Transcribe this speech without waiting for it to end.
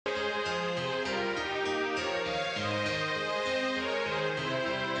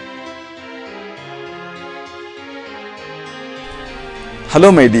Hello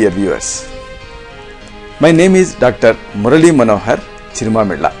my dear viewers. My name is Dr. Murali Manohar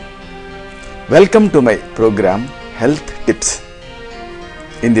Chirumamilla. Welcome to my program Health Tips.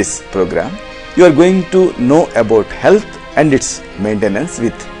 In this program, you are going to know about health and its maintenance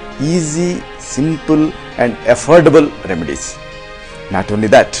with easy, simple and affordable remedies. Not only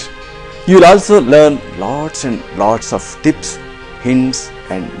that, you will also learn lots and lots of tips, hints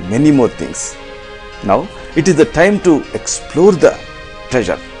and many more things. Now it is the time to explore the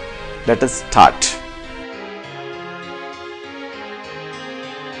treasure. Let us start.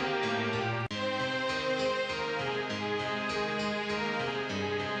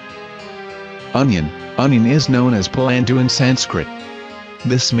 Onion. Onion is known as Palantu in Sanskrit.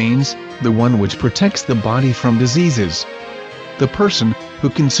 This means the one which protects the body from diseases. The person who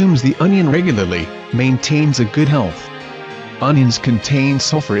consumes the onion regularly maintains a good health. Onions contain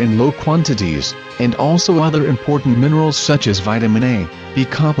sulfur in low quantities, and also other important minerals such as vitamin A, B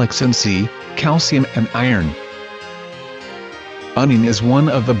complex and C, calcium and iron. Onion is one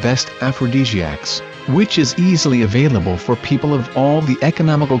of the best aphrodisiacs, which is easily available for people of all the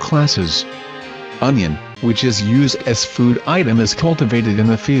economical classes. Onion, which is used as food item, is cultivated in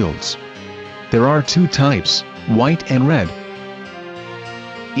the fields. There are two types, white and red.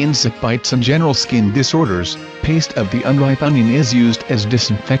 Insect bites and general skin disorders, paste of the unripe onion is used as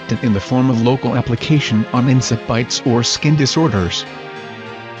disinfectant in the form of local application on insect bites or skin disorders.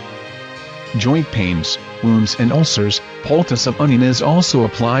 Joint pains, wounds and ulcers, poultice of onion is also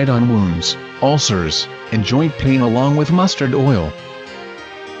applied on wounds, ulcers, and joint pain along with mustard oil.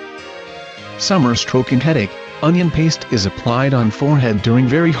 Summer stroke and headache, onion paste is applied on forehead during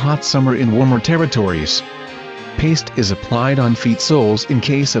very hot summer in warmer territories. Paste is applied on feet soles in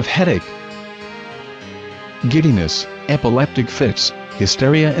case of headache. Giddiness, epileptic fits,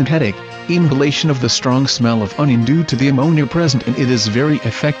 hysteria and headache, inhalation of the strong smell of onion due to the ammonia present in it is very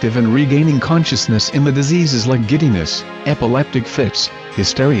effective in regaining consciousness in the diseases like giddiness, epileptic fits,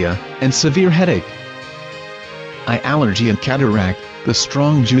 hysteria, and severe headache. Eye allergy and cataract, the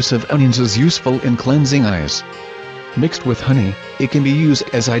strong juice of onions is useful in cleansing eyes. Mixed with honey, it can be used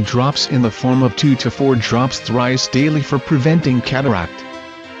as eye drops in the form of 2 to 4 drops thrice daily for preventing cataract.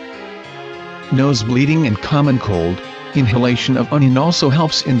 Nose bleeding and common cold, inhalation of onion also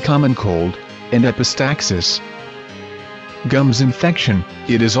helps in common cold, and epistaxis. Gums infection,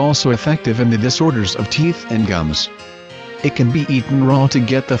 it is also effective in the disorders of teeth and gums. It can be eaten raw to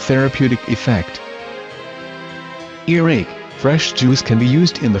get the therapeutic effect. Earache, fresh juice can be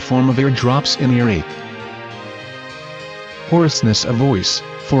used in the form of ear drops in earache. Hoarseness of voice,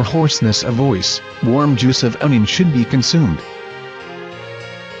 for hoarseness of voice, warm juice of onion should be consumed.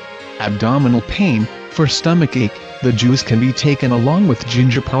 Abdominal pain, for stomach ache, the juice can be taken along with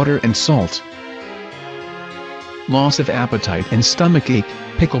ginger powder and salt. Loss of appetite and stomach ache,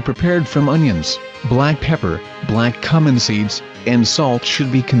 pickle prepared from onions, black pepper, black cumin seeds, and salt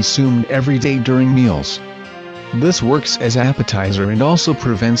should be consumed every day during meals. This works as appetizer and also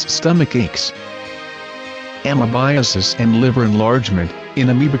prevents stomach aches. Amoebiasis and liver enlargement, in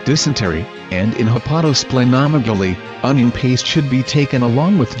amoebic dysentery, and in hepatosplenomegaly, onion paste should be taken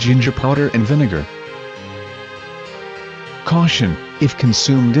along with ginger powder and vinegar. Caution, if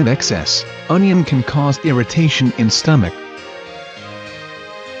consumed in excess, onion can cause irritation in stomach.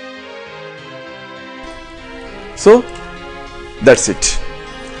 So, that's it.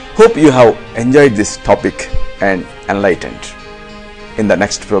 Hope you have enjoyed this topic and enlightened. In the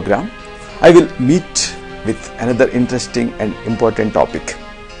next program, I will meet with another interesting and important topic.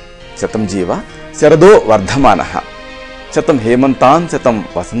 Shatam Jiva, Sarado Vardhamanaha. Shatam Hemantan, Shatam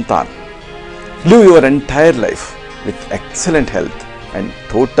Vasantan. Live your entire life with excellent health and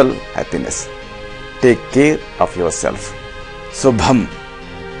total happiness. Take care of yourself. Subham.